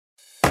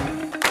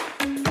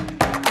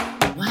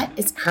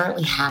is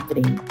currently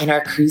happening in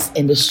our cruise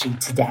industry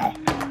today.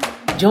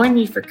 Join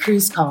me for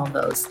Cruise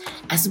Convos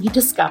as we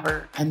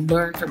discover and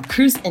learn from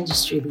cruise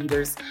industry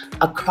leaders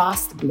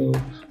across the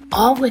globe,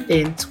 all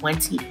within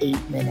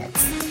 28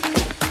 minutes.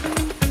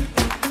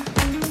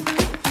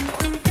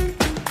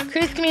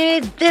 Cruise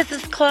community, this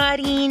is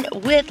Claudine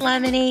with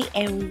Lemonade,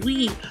 and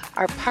we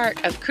are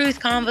part of Cruise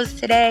Convos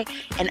today.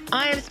 And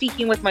I am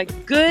speaking with my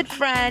good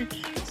friend,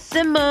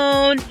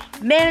 Simone,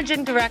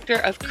 Managing Director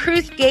of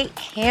Cruise Gate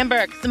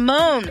Hamburg.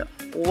 Simone,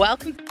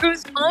 welcome to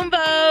Cruise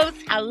Convos.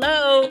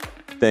 Hello.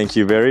 Thank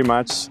you very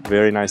much.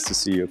 Very nice to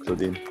see you,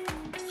 Claudine.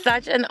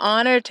 Such an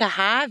honor to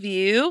have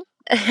you.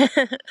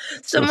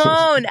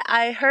 Simone,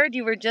 I heard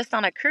you were just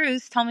on a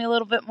cruise. Tell me a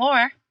little bit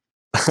more.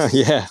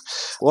 Yeah.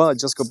 Well, I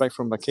just got back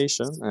from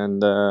vacation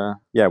and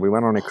we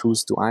went on a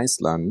cruise to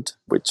Iceland,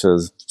 which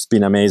has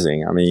been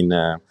amazing. I mean,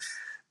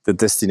 the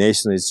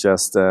destination is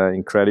just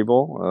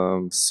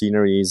incredible.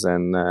 Sceneries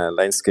and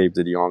landscape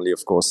that you only,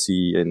 of course,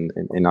 see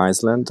in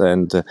Iceland.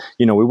 And,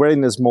 we were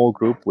in a small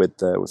group with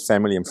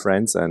family and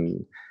friends,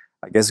 and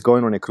I guess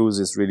going on a cruise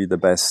is really the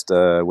best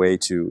way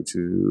to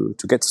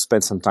get to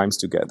spend some time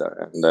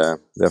together. And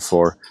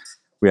therefore,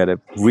 we had a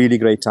really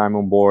great time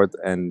on board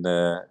and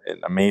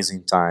an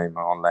amazing time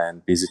on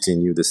land visiting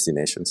new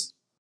destinations.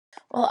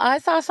 Well, I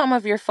saw some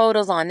of your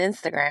photos on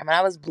Instagram and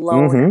I was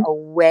blown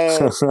away.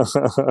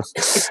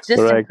 It's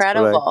just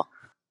incredible.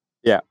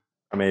 Yeah,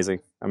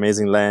 amazing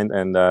land.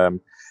 And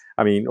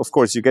of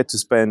course, you get to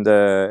spend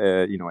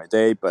a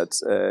day, but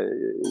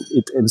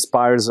it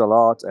inspires a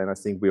lot. And I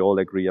think we all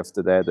agree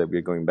after that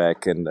we're going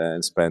back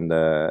and spend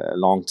a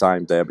long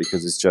time there,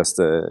 because it's just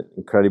an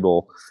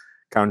incredible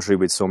country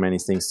with so many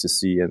things to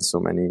see and so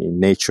many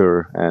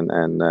nature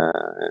and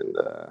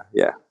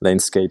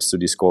landscapes to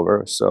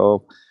discover.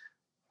 So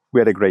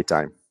we had a great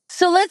time.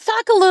 So let's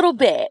talk a little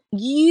bit.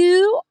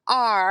 You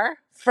are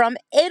from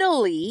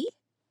Italy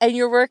and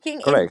you're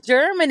working Correct. in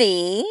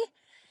Germany.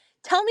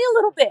 Tell me a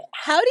little bit.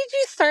 How did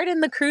you start in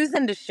the cruise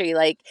industry?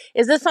 Like,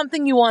 is this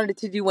something you wanted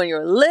to do when you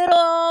were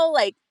little?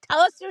 Like, tell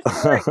us your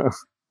story.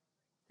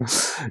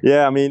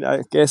 Yeah,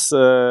 I guess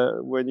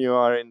when you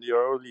are in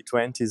your early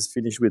 20s,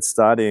 finished with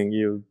studying,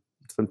 you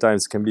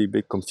sometimes can be a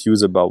bit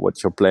confused about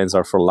what your plans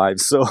are for life.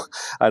 So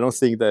I don't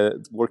think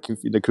that working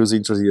in the cruise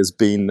industry has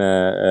been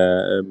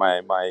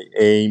my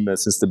aim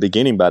since the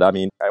beginning. But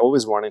I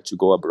always wanted to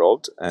go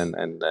abroad,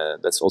 and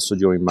that's also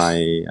during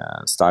my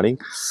studying.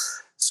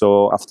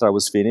 So after I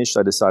was finished,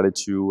 I decided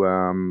to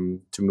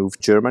move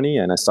to Germany,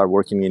 and I started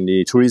working in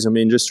the tourism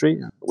industry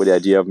with the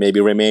idea of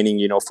maybe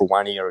remaining, for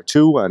 1 year or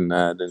two, and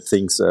then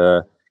things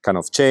kind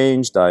of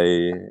changed. I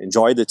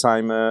enjoyed the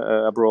time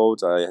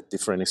abroad. I had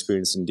different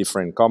experience in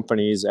different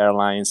companies,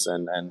 airlines,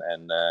 and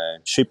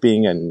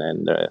shipping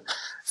and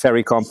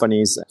ferry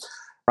companies.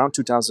 Around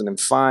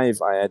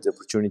 2005, I had the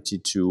opportunity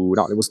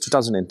it was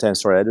 2010,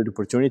 sorry, I had the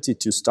opportunity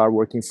to start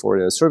working for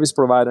a service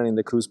provider in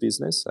the cruise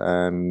business.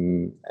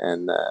 And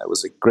it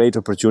was a great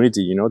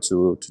opportunity,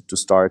 to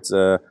start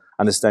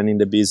understanding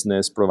the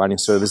business, providing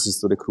services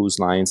to the cruise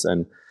lines.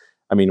 And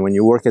when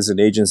you work as an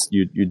agent,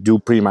 you do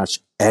pretty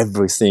much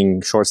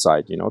everything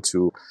shoreside,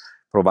 to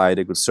provide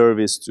a good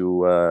service,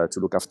 to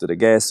look after the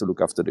guests, to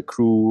look after the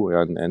crew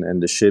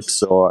and the ship.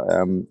 So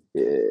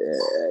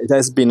it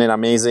has been an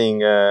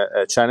amazing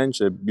challenge,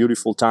 a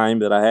beautiful time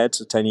that I had,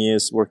 10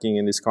 years working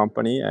in this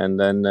company. And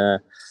then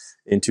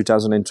in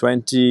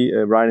 2020,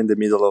 right in the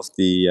middle of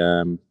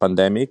the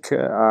pandemic,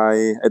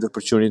 I had the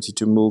opportunity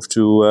to move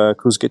to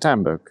Cruise Gate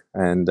Hamburg.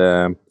 And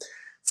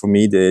for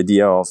me, the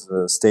idea of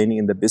staying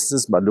in the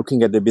business, but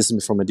looking at the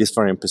business from a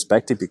different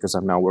perspective, because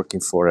I'm now working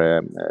for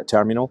a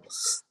terminal,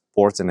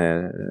 port and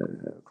a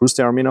cruise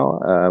terminal,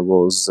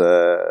 was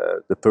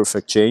the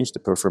perfect change, the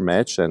perfect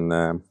match,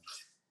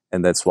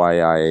 and that's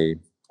why I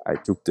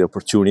took the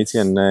opportunity,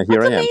 and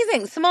here I am. That's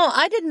amazing. Simone,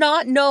 I did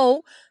not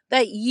know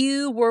that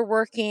you were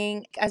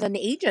working as an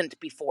agent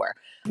before.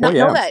 Know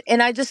that.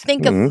 And I just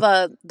think of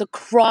the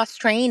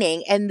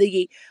cross-training and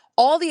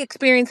all the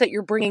experience that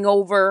you're bringing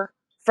over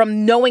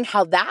from knowing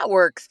how that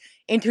works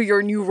into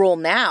your new role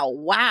now.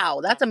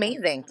 Wow, that's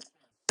amazing.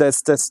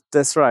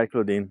 That's right,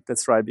 Claudine.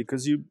 That's right,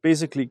 because you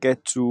basically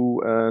get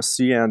to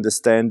see and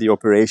understand the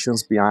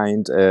operations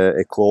behind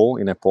a call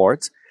in a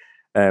port,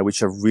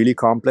 which are really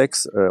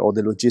complex. All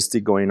the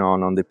logistic going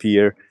on the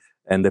pier,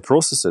 and the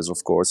processes,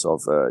 of course,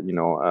 of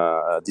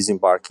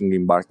disembarking,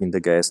 embarking the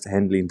guest,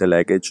 handling the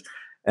luggage,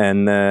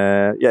 and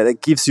that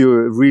gives you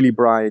a really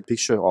bright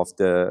picture of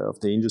the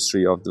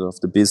industry, of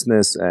the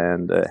business,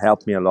 and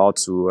helped me a lot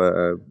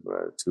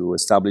to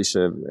establish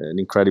an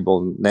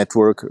incredible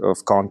network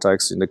of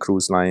contacts in the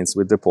cruise lines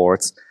with the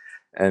ports.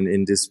 And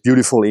in this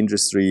beautiful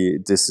industry,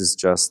 this is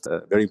just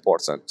very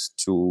important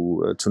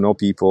to know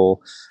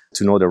people,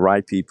 to know the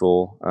right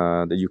people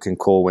that you can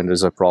call when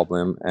there's a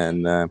problem.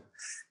 And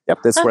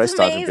that's where I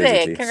started. Amazing.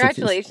 Basically.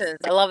 Congratulations.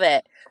 I love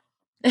it.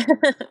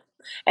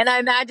 And I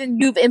imagine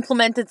you've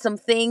implemented some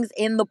things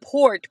in the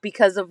port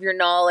because of your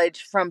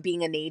knowledge from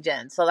being an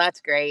agent. So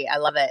that's great. I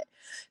love it.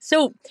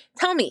 So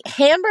tell me,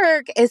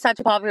 Hamburg is such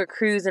a popular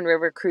cruise and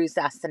river cruise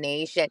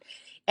destination.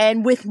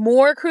 And with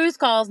more cruise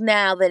calls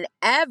now than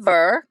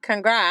ever,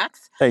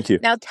 congrats. Thank you.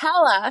 Now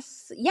tell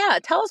us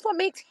what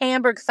makes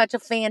Hamburg such a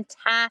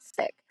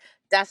fantastic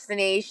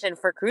destination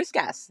for cruise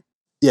guests.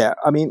 Yeah,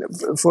 I mean,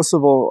 first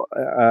of all,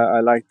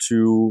 I like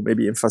to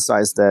maybe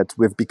emphasize that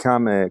we've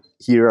become a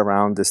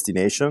year-round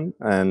destination,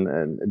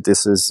 and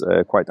this is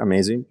quite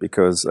amazing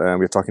because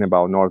we're talking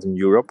about Northern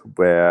Europe,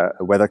 where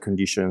weather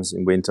conditions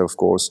in winter, of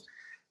course,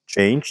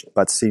 changed.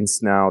 But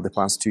since now the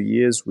past 2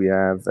 years, we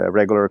have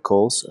regular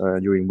calls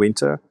during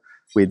winter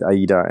with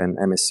AIDA and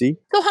MSC.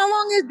 So how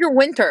long is your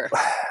winter?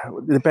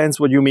 It depends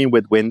what you mean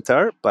with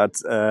winter, but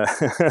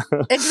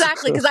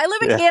exactly, because I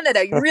live in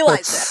Canada. You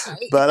realize that,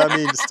 right? But I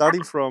mean,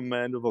 starting from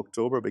end of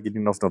October,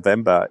 beginning of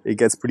November, it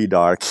gets pretty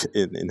dark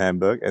in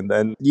Hamburg, and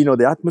then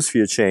the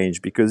atmosphere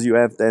change because you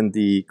have then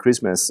the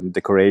Christmas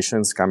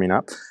decorations coming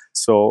up,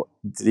 so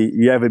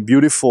you have a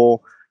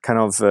beautiful kind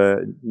of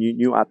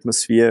new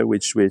atmosphere,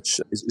 which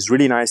is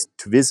really nice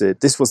to visit.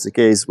 This was the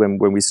case when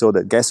we saw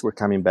that guests were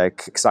coming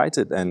back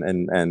excited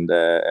and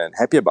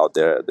happy about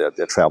their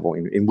travel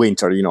in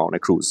winter, on a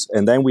cruise.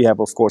 And then we have,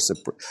 of course,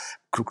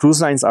 cruise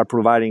lines are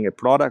providing a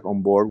product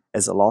on board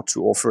has a lot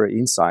to offer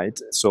inside.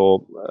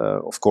 So,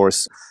 of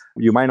course,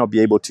 you might not be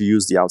able to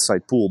use the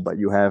outside pool, but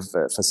you have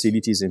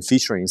facilities and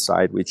feature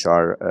inside which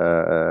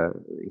are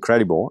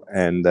incredible.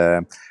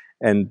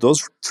 And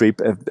those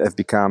trips have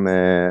become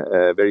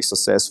very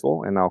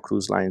successful, and now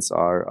cruise lines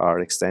are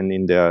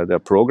extending their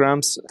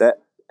programs. That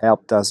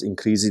helped us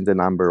increasing the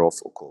number of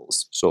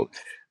calls. So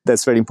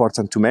that's very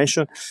important to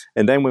mention.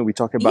 And then when we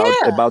talk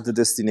about the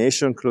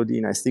destination,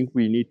 Claudine, I think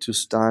we need to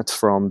start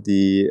from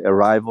the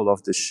arrival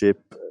of the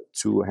ship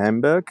to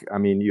Hamburg. I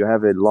mean, you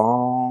have a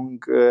long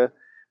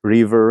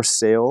river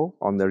sail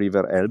on the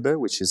River Elbe,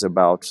 which is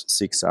about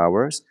 6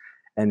 hours,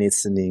 and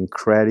it's an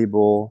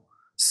incredible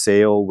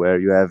sail where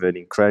you have an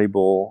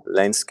incredible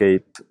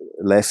landscape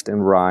left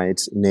and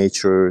right,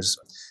 natures,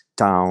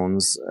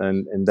 towns,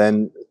 and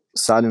then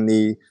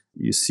suddenly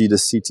you see the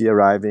city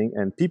arriving,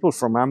 and people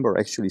from Hamburg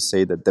actually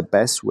say that the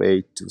best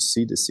way to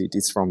see the city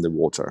is from the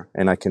water.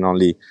 And I can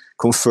only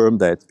confirm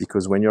that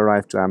because when you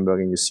arrive to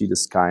Hamburg and you see the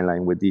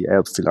skyline with the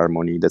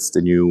Elbphilharmonie, that's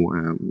the new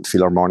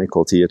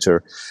philharmonical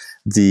theater,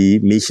 the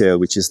Michel,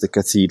 which is the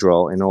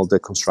cathedral, and all the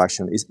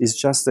construction is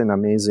just an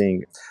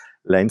amazing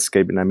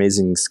landscape, an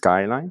amazing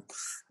skyline.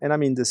 And I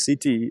mean, the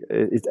city,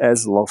 it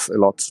has a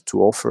lot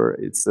to offer.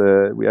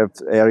 We have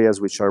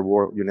areas which are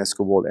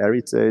UNESCO World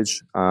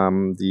Heritage,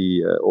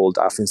 the old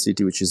Affen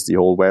City, which is the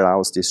old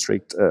warehouse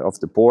district of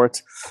the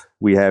port.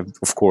 We have,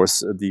 of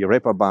course, the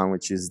Reeperbahn,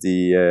 which is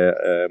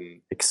the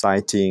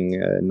exciting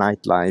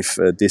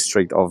nightlife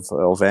district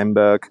of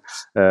Hamburg,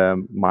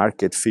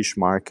 fish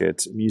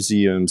market,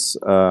 museums,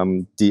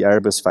 the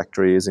Airbus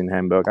factories in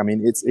Hamburg. I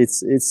mean,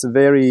 it's a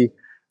very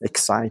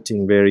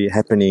exciting, very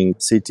happening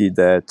city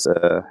that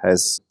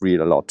has really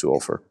a lot to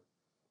offer.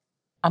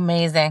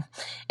 Amazing.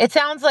 It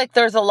sounds like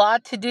there's a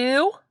lot to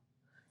do.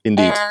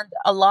 Indeed. And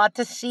a lot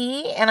to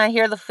see. And I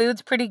hear the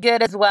food's pretty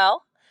good as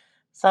well.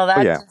 So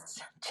that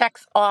just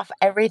checks off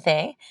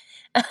everything.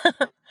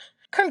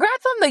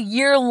 Congrats on the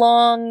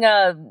year-long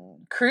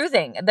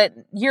cruising, that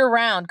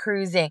year-round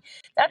cruising.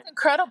 That's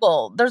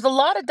incredible. There's a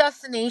lot of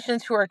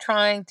destinations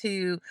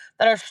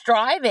that are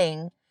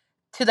striving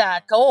to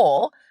that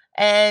goal.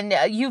 And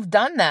you've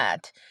done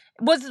that.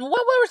 What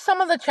were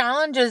some of the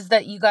challenges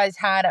that you guys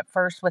had at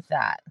first with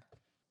that?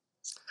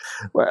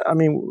 Well, I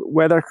mean,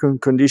 weather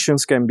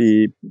conditions can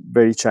be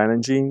very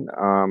challenging.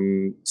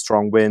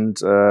 Strong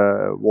wind,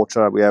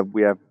 water. We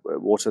have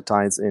water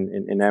tides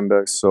in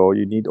Hamburg, so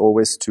you need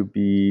always to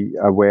be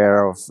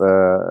aware of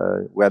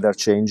weather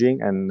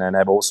changing and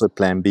have also a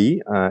plan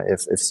B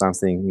if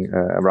something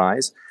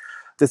arises.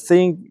 The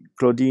thing,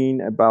 Claudine,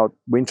 about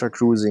winter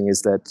cruising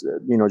is that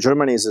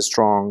Germany is a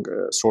strong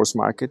source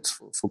market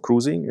for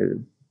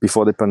cruising.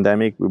 Before the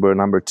pandemic, we were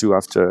number 2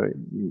 after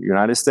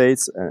United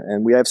States,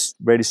 and we have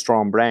very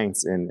strong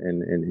brands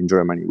in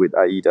Germany with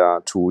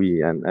AIDA,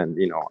 TUI, and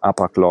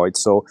Hapag-Lloyd.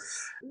 So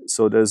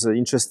there's an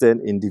interest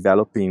in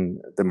developing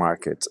the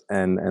market,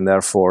 and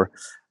therefore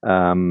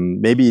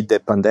maybe the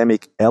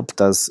pandemic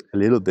helped us a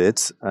little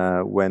bit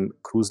when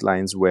cruise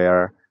lines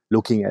were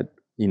looking at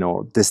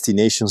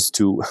destinations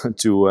to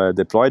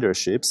deploy their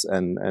ships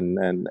and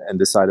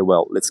decided,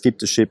 well, let's keep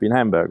the ship in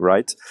Hamburg,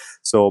 right?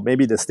 So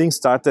maybe the thing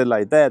started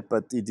like that,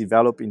 but it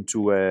developed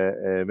into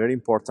a very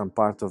important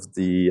part of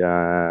the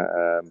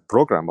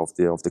program of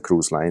the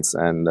cruise lines,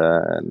 and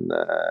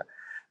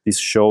this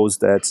shows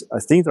that I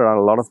think there are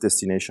a lot of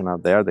destinations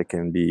out there that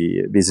can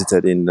be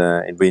visited in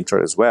winter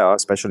as well,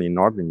 especially in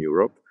Northern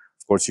Europe.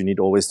 Of course, you need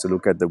always to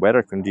look at the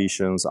weather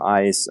conditions,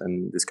 ice,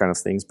 and these kind of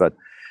things, but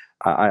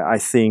I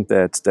think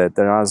that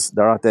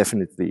there are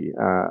definitely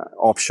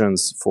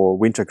options for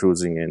winter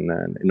cruising in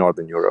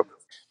Northern Europe.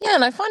 Yeah,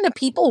 and I find that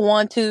people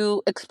want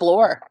to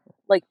explore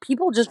Like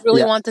people just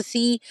really want to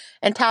see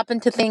and tap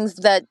into things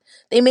that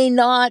they may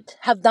not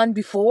have done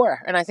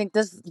before. And I think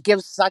this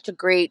gives such a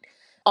great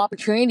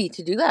opportunity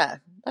to do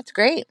that. That's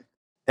great.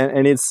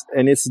 And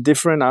it's a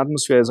different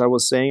atmosphere, as I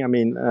was saying. I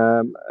mean,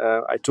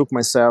 I took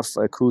myself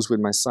a cruise with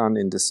my son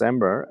in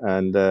December,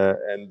 and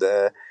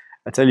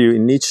I tell you,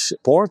 in each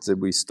port that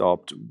we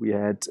stopped, we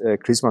had a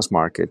Christmas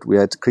market, we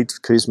had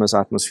Christmas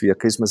atmosphere,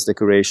 Christmas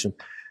decoration,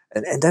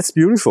 and that's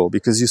beautiful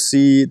because you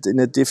see it in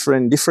a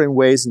different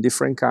ways in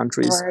different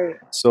countries. Right.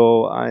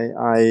 So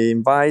I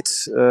invite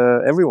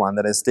everyone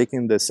that has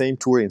taken the same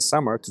tour in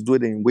summer to do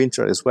it in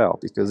winter as well,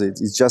 because it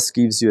just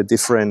gives you a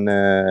different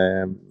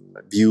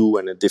view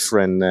and a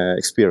different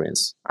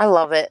experience. I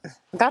love it.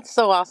 That's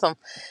so awesome.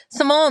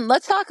 Simone,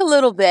 let's talk a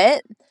little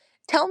bit.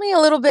 Tell me a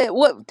little bit,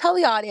 tell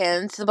the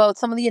audience about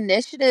some of the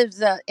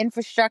initiatives,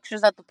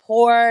 infrastructures at the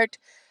port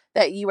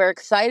that you are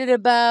excited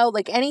about,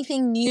 like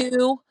anything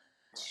new.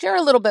 Share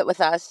a little bit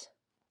with us.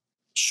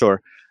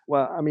 Sure.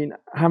 Well, I mean,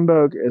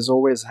 Hamburg has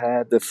always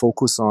had the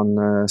focus on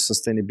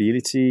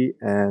sustainability,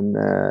 and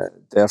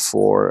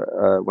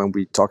therefore, when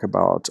we talk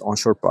about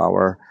onshore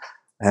power,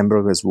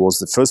 Hamburg was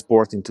the first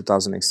port in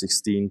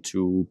 2016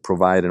 to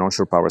provide an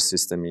onshore power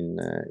system in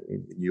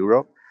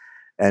Europe.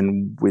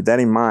 And with that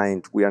in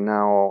mind, we are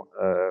now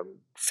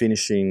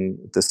finishing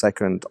the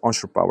second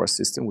onshore power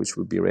system, which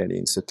will be ready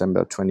in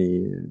September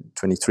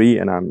 2023.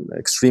 And I'm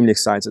extremely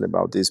excited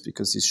about this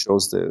because it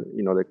shows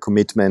the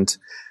commitment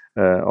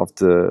of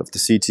the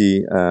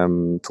city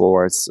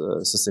towards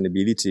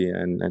sustainability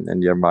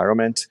and the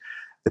environment.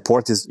 The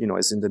port is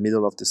is in the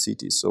middle of the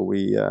city, so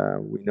we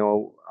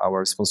know our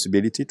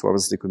responsibility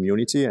towards the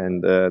community,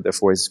 and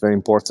therefore it's very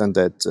important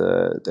that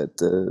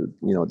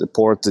the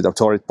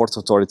port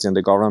authority and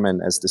the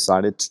government has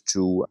decided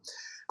to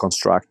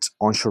construct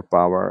onshore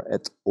power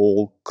at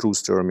all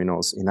cruise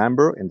terminals in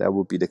Hamburg, and that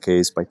will be the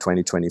case by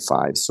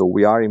 2025. So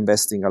we are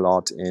investing a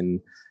lot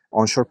in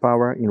onshore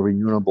power, in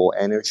renewable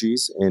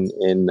energies, in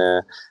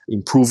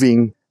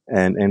improving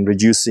and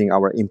reducing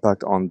our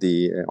impact on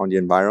the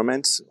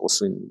environment,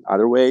 also in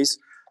other ways.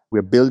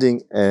 We're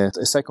building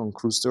a second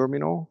cruise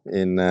terminal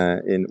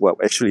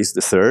actually it's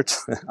the third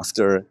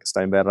after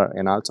Steinwerder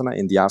and Altona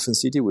in the Hafen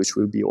City, which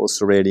will be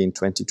also ready in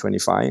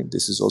 2025.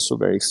 This is also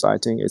very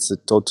exciting. It's a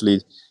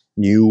totally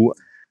new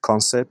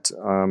concept.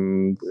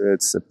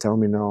 It's a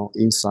terminal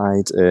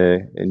inside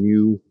a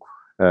new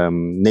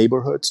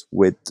neighborhood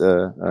with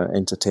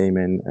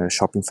entertainment,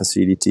 shopping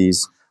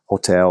facilities,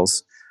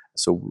 hotels.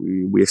 So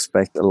we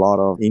expect a lot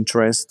of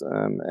interest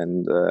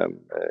and a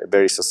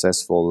very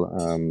successful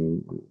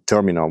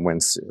terminal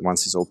once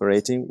it's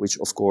operating, which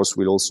of course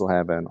will also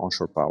have an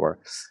onshore power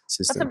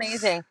system. That's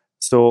amazing.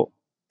 So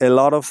a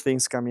lot of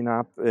things coming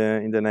up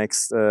in the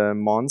next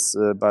months,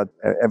 but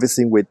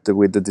everything with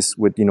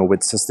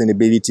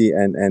sustainability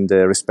and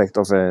the respect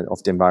of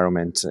the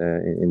environment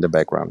in the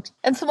background.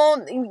 And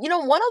Simone,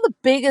 one of the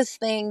biggest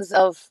things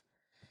of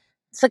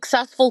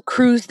successful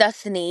cruise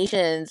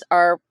destinations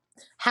are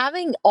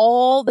having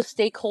all the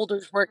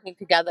stakeholders working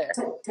together.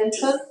 And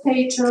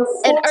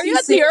are you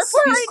at the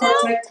airport right now?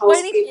 By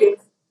any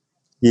chance?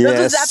 Yes.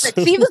 This is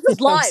epic. See, this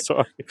is live.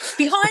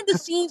 Behind the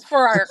scenes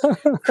for our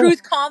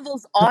Cruise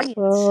Convos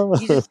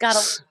audience. You just got a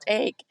little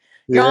take.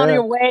 You're on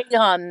your way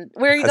on.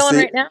 Where are you going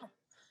right now?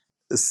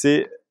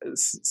 See,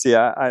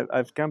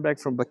 I've come back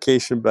from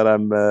vacation, but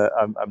I'm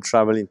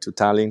traveling to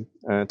Tallinn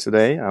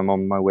today. I'm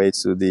on my way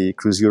to the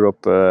Cruise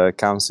Europe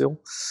Council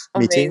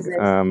meeting,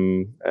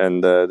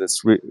 and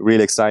that's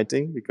really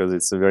exciting because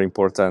it's a very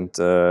important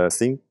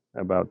thing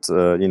about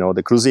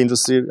the cruise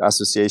industry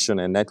association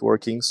and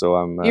networking. So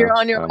you're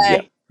on your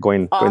way.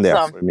 Going there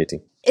for a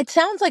meeting. It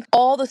sounds like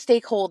all the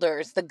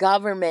stakeholders, the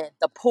government,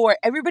 the port,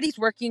 everybody's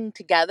working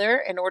together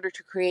in order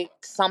to create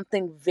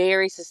something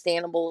very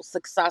sustainable,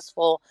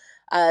 successful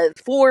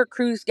for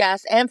cruise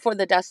guests and for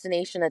the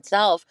destination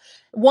itself.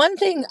 One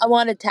thing I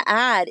wanted to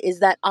add is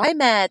that I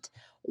met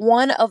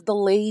one of the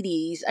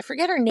ladies, I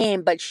forget her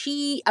name, but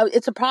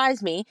it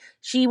surprised me.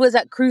 She was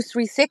at Cruise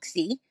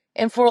 360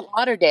 in Fort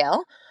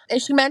Lauderdale,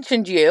 and she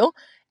mentioned you.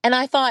 And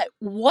I thought,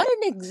 what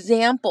an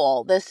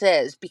example this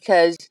is,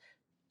 because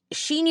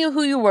she knew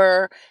who you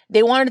were.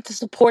 They wanted to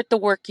support the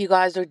work you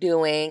guys are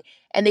doing,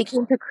 and they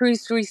came to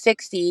Cruise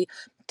 360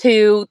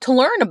 to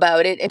learn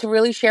about it and to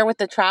really share with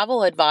the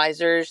travel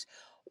advisors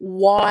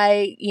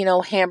why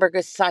Hamburg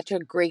is such a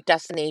great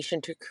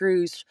destination to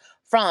cruise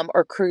from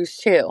or cruise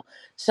to.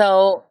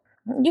 So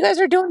you guys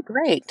are doing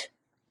great.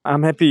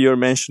 I'm happy you're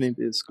mentioning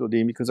this,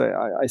 Claudine, because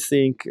I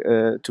think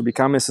to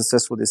become a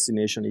successful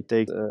destination, it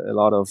takes a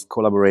lot of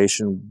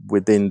collaboration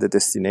within the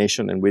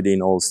destination and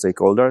within all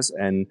stakeholders.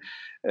 And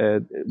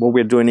what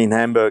we're doing in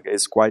Hamburg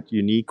is quite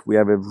unique. We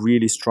have a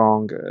really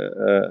strong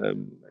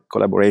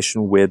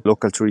collaboration with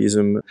local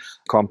tourism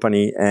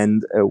company,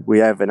 and we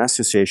have an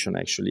association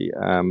actually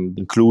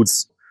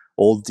includes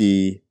all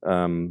the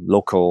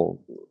local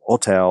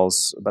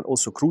hotels, but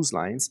also cruise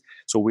lines.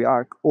 So we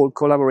are all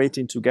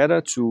collaborating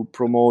together to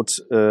promote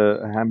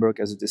Hamburg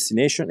as a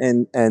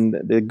destination. And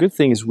the good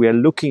thing is we are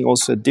looking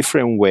also at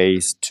different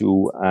ways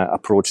to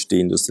approach the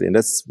industry. And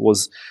that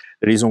was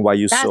the reason why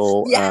you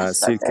saw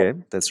Silke,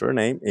 that's her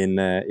name,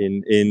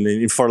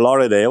 in Fort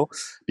Lauderdale,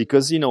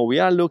 because we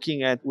are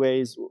looking at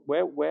ways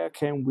where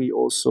can we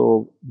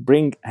also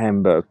bring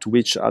Hamburg, to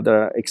which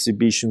other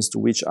exhibitions, to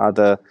which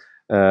other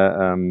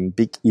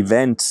big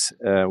events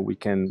we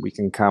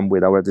can come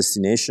with our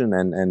destination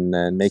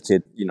and make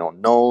it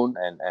known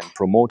and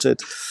promote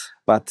it.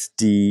 But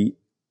the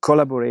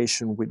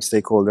collaboration with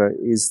stakeholder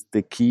is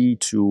the key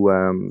to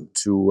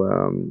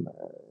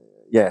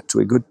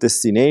a good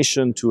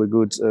destination, to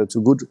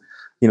good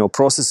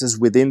processes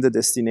within the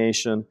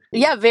destination.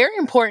 Yeah, very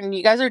important.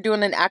 You guys are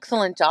doing an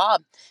excellent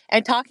job.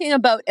 And talking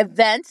about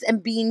events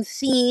and being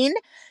seen,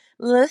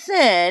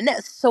 listen,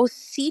 so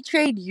Sea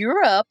Trade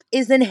Europe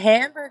is in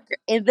Hamburg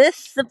in this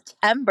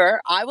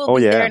September. I will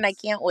be there and I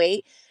can't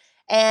wait.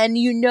 And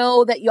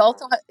that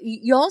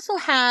you also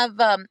have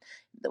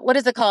what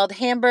is it called?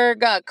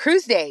 Hamburg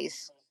Cruise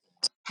Days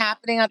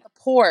happening at the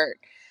port.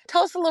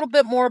 Tell us a little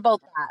bit more about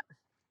that.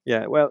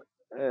 Yeah, well,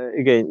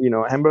 again,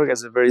 Hamburg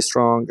has a very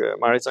strong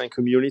maritime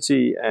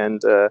community, and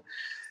the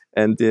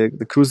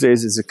Cruise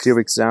Days is a clear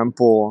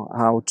example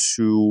how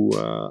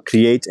to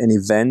create an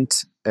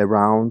event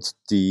around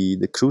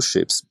the cruise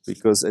ships,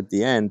 because at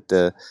the end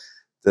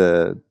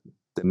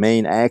the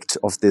main act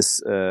of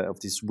this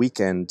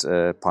weekend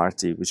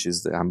party, which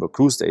is the Hamburg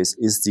Cruise Days,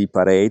 is the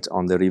parade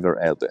on the River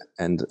Elbe.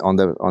 And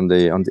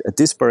at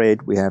this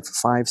parade we have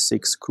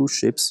 5-6 cruise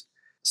ships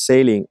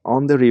sailing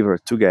on the river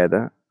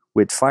together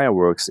with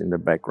fireworks in the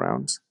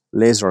background,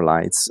 laser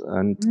lights,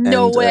 and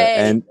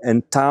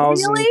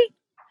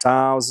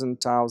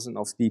thousand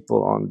of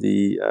people on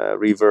the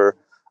river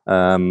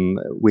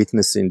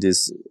witnessing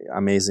this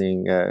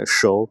amazing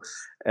show.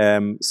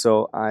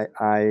 So I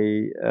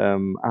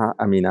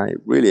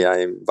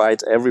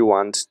invite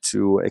everyone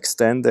to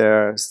extend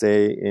their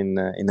stay in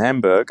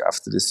Hamburg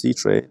after the Sea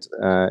Trade,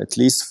 at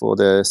least for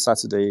the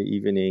Saturday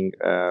evening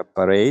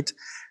parade,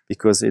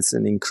 because it's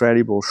an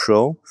incredible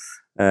show.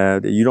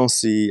 That you don't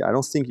see. I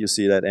don't think you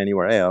see that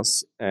anywhere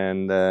else,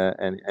 and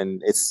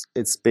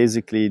it's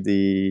basically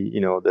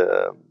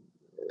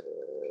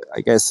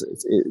I guess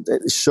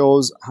it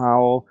shows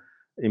how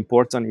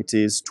important it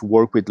is to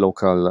work with the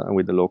local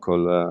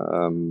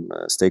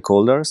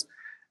stakeholders,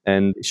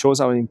 and it shows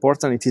how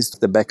important it is to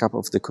the backup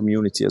of the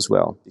community as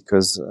well,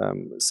 because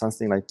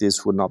something like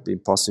this would not be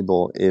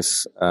possible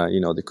if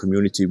the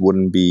community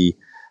wouldn't be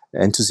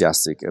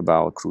enthusiastic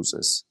about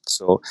cruises.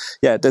 So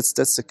yeah,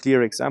 that's a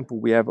clear example.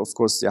 We have, of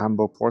course, the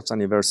Hamburg Port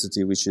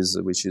Anniversary, which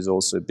is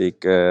also a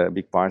big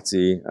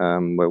party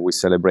where we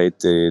celebrate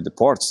the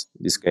ports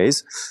in this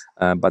case.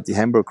 But the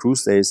Hamburg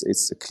Cruise Days,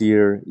 it's a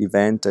clear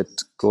event that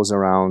goes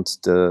around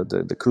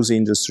the cruise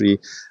industry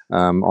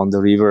on the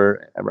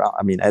river.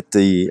 At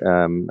the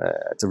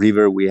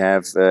river we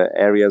have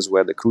areas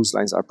where the cruise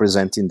lines are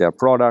presenting their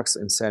products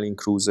and selling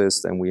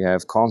cruises. Then we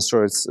have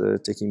concerts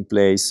taking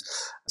place.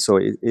 So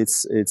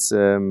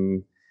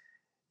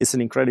it's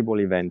an incredible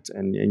event,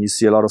 and you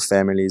see a lot of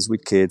families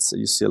with kids.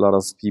 You see a lot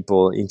of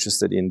people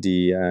interested in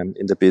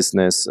the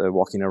business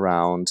walking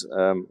around.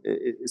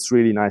 It's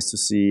really nice to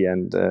see.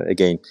 And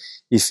again,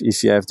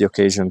 if you have the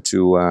occasion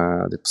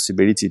the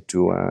possibility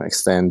to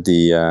extend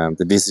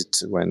the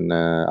visit when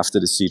after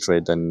the Sea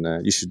Trade, then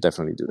you should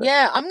definitely do that.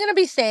 Yeah, I'm gonna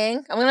be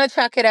staying. I'm gonna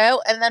check it out,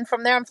 and then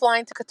from there I'm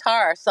flying to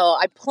Qatar. So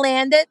I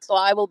planned it. So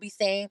I will be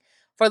staying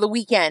for the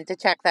weekend to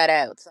check that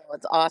out. So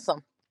it's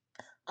awesome.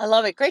 I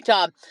love it. Great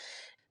job.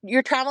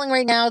 You're traveling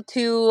right now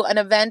to an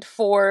event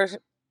for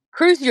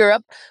Cruise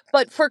Europe,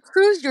 but for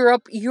Cruise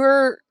Europe,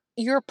 you're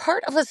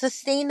part of a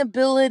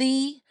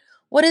sustainability.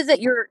 What is it?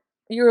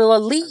 You're a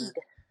lead.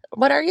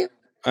 What are you?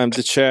 I'm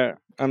the chair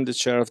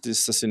of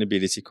this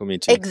sustainability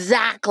committee.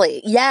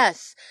 Exactly.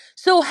 Yes.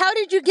 So how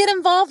did you get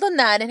involved in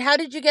that, and how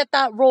did you get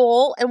that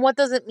role, and what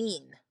does it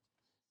mean?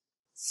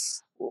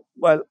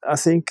 Well, I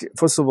think,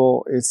 first of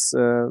all, it's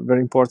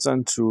very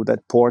important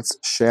that ports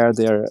share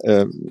their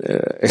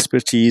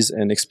expertise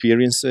and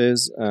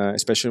experiences,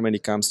 especially when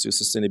it comes to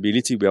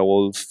sustainability. We are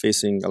all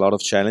facing a lot of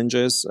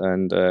challenges,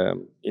 and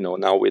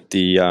now with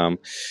the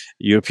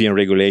European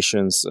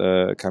regulations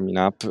coming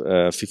up,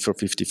 Fit for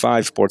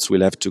 55, ports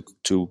will have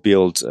to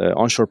build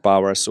onshore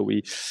power. So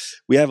we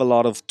have a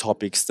lot of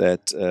topics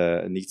that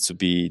needs to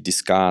be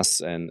discussed,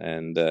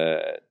 and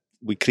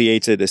we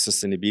created a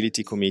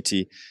sustainability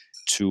committee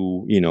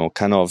to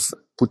kind of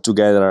put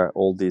together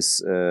all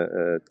these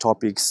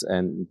topics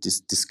and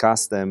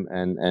discuss them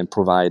and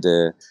provide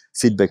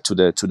feedback to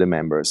the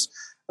members.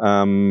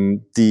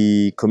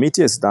 The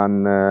committee has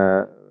done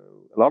a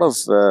lot of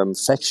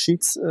fact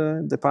sheets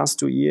the past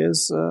 2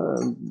 years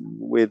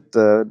with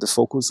the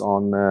focus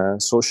on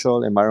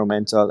social,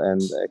 environmental,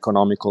 and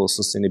economical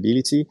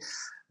sustainability.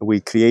 We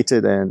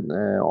created an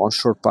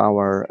onshore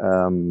power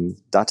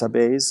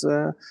database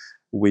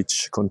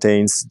which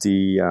contains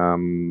the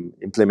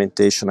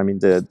implementation.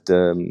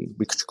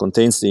 Which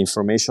contains the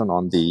information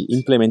on the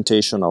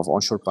implementation of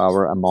onshore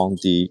power among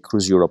the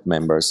Cruise Europe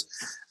members.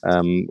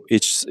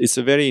 It's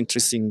a very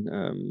interesting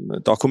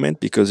document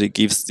because it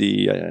gives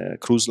the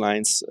cruise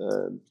lines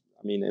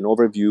an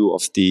overview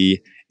of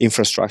the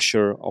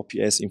infrastructure,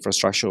 OPS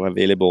infrastructure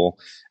available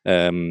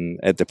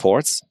at the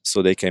ports,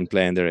 so they can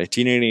plan their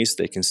itineraries.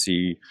 They can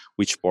see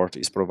which port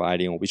is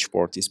providing or which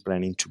port is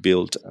planning to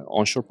build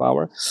onshore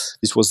power.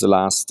 This was the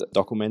last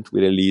document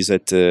we released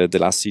at the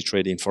last Sea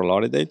Trade in Fort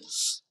Lauderdale.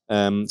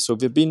 So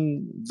we've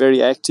been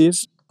very active.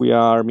 We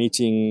are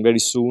meeting very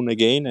soon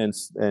again,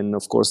 and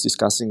of course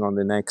discussing on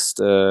the next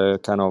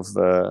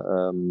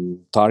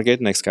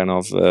target, next kind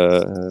of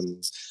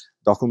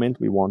document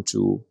we want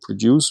to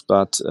produce.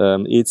 But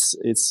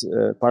it's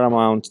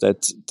paramount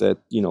that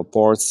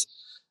ports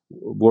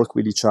work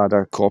with each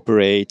other,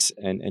 cooperate,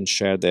 and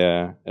share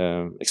their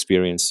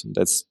experience.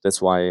 That's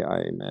why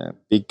I'm a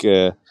big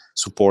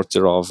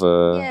supporter of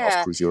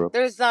Cruise Europe.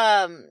 There's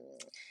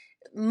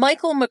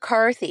Michael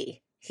McCarthy.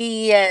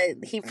 He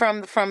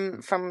from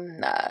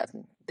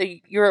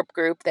the Europe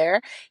group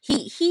there.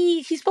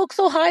 He spoke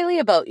so highly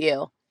about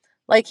you.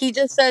 Like, he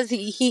just says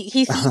he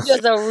sees you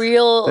as a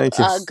real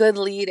good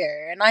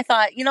leader. And I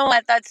thought, you know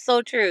what, that's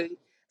so true.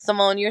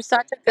 Simone, you're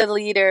such a good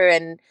leader,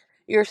 and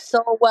you're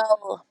so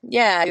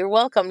you're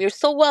welcome. You're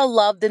so well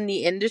loved in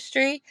the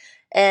industry,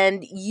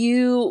 and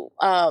you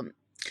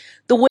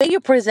the way you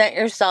present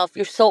yourself,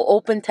 you're so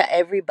open to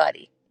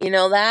everybody. You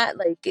know that?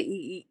 Like,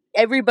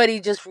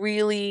 everybody just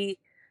really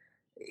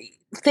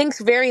thinks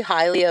very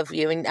highly of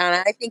you. And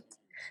I think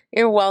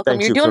you're welcome.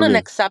 You're doing an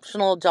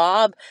exceptional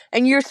job,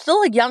 and you're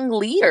still a young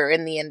leader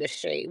in the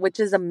industry, which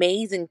is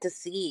amazing to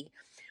see.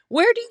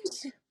 Where do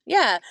you,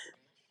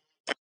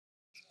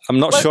 I'm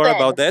not sure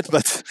about that,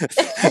 but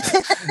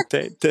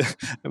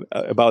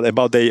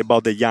about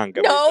the young.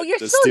 No, you're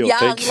still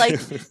young. Like,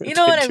 you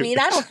know what I mean?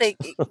 I don't think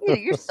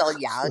you're still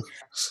young.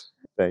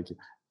 Thank you.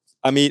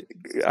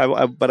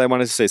 But I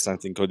wanted to say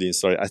something, Claudine.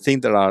 Sorry. I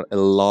think there are a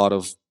lot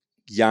of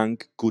young,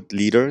 good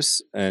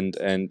leaders, and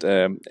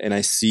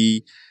I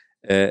see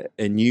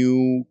a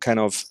new kind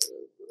of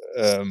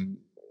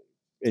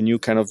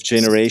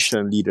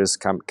generation leaders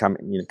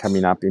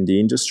coming up in the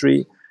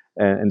industry.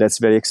 And that's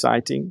very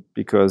exciting,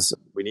 because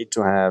we need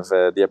to have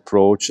the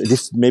approach,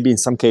 maybe in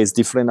some cases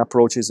different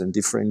approaches and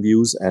different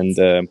views, and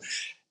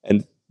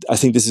I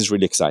think this is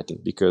really exciting,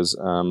 because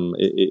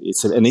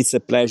it's a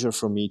pleasure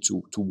for me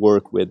to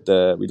work with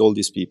all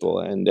these people,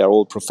 and they're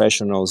all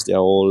professionals. They're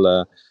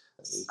all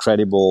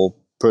incredible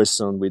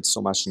person with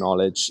so much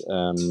knowledge.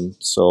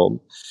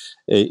 So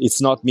it's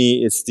not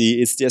me. It's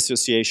the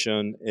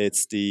association.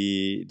 It's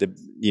the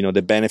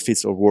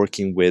benefits of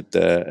working with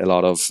a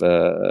lot of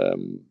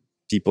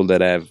people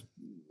that have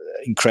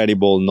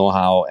incredible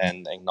know-how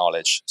and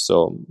knowledge.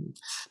 So,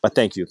 but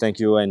thank you,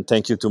 and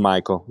thank you to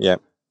Michael. Yeah.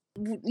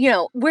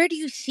 Where do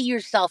you see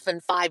yourself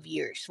in 5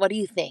 years? What do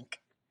you think?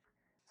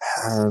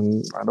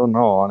 I don't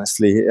know,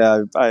 honestly.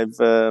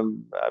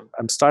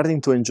 I'm starting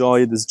to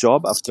enjoy this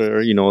job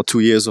after 2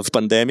 years of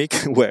pandemic,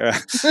 where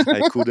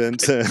I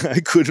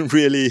couldn't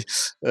really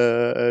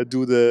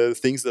do the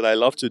things that I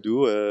love to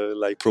do,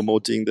 like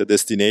promoting the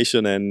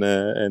destination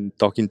and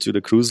talking to the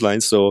cruise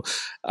line. So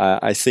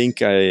I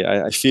think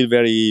I feel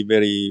very,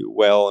 very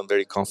well and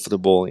very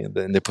comfortable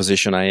in the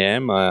position I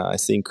am. I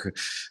think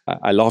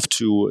I love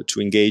to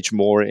engage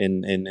more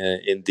in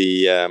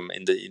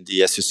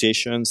the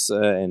associations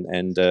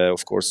and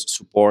of course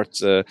support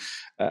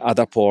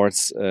other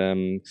ports.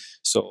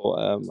 So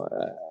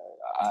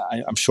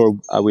I'm sure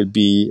I will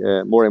be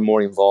more and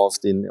more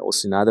involved in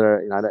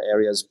other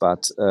areas.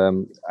 But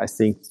I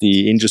think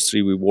the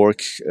industry we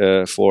work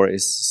for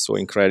is so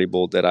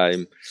incredible that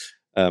I'm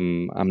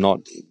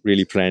not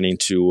really planning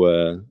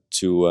to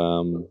do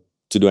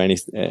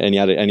any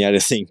other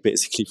thing,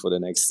 basically, for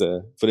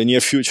the near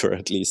future,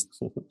 at least.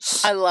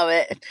 I love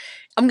it.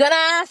 I'm gonna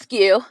ask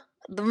you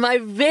my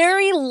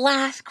very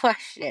last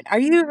question. Are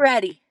you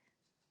ready?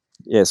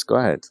 Yes, go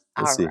ahead.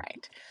 All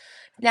right.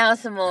 Now,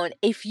 Simone,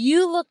 if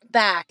you look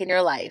back in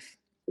your life,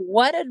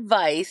 what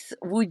advice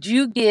would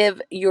you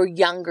give your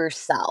younger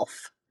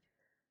self?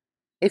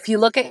 If you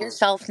look at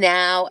yourself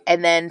now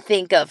and then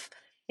think of,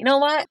 you know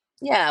what?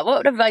 Yeah,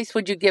 what advice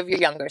would you give your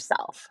younger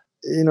self?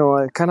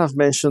 I kind of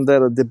mentioned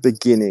that at the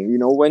beginning.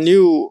 When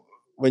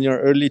your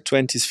early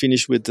 20s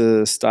finish with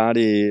the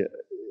study,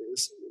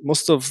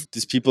 most of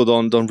these people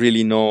don't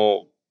really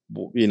know.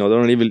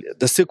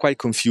 They're still quite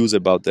confused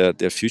about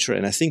their future,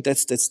 and I think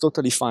that's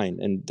totally fine,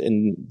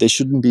 and they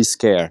shouldn't be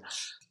scared.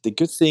 The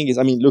good thing is,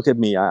 look at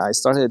me. I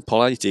started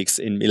politics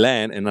in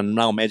Milan, and I'm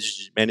now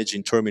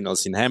managing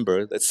terminals in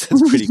Hamburg. That's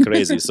pretty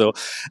crazy. So,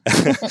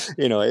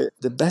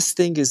 the best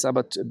thing is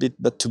but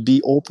to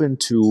be open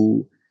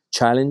to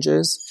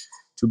challenges,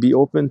 to be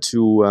open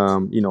to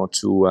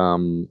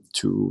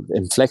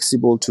and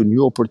flexible to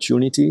new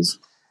opportunities,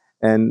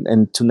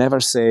 and to never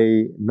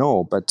say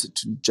no, but to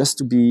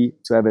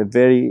have a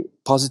very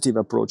positive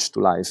approach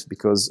to life,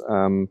 because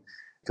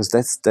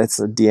that's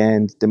at the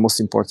end the most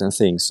important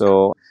thing.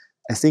 So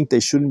I think they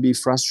shouldn't be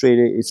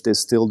frustrated if they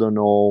still don't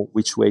know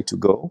which way to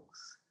go,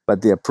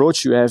 but the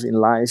approach you have in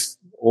life,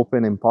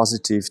 open and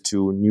positive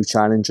to new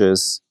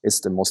challenges,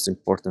 is the most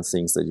important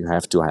things that you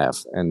have to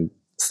have. And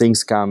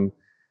things come,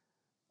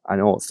 I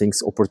know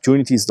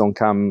opportunities don't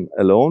come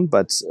alone,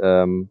 but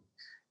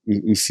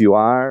if you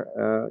are,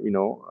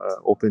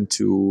 open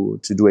to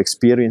do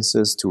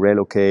experiences, to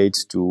relocate,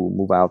 to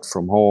move out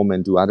from home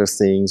and do other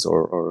things,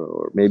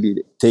 or maybe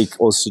take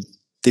also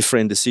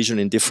different decision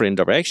in different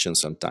directions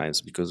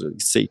sometimes, because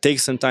it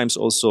takes sometimes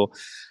also,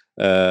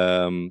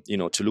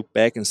 to look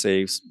back and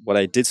say, what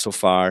I did so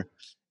far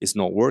is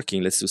not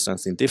working. Let's do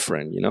something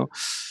different,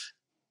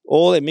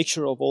 All a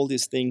mixture of all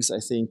these things, I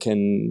think,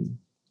 can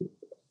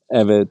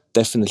have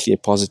definitely a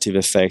positive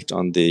effect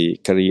on the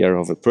career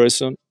of a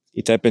person.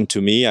 It happened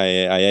to me.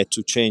 I had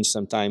to change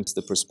sometimes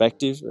the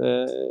perspective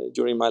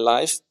during my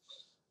life.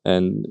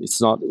 And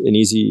it's not an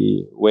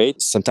easy way.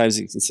 Sometimes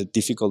it's a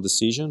difficult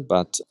decision,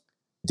 but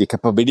the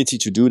capability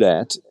to do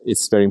that,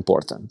 it's very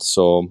important.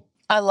 So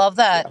I love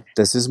that. Yeah,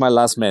 this is my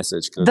last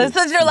message, Claudine. This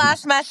is your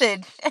last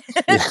message.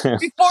 Yeah.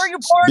 Before you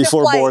board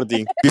Before a flight.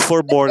 boarding.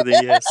 Before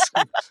boarding, yes.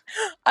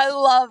 I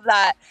love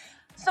that.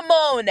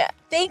 Simone,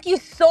 thank you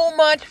so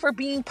much for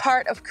being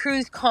part of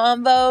Cruise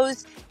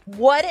Convos.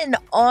 What an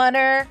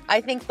honor.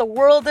 I think the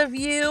world of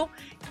you.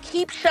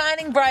 Keep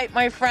shining bright,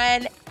 my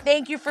friend.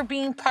 Thank you for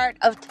being part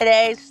of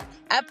today's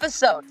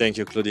episode. Thank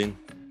you, Claudine.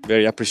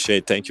 Very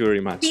appreciate. Thank you very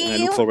much. And I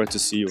look forward to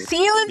see you.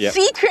 See you in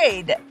Sea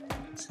Trade.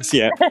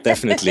 Yeah,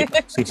 definitely.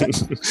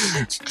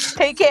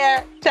 Take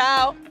care.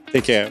 Ciao.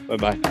 Take care.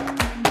 Bye-bye.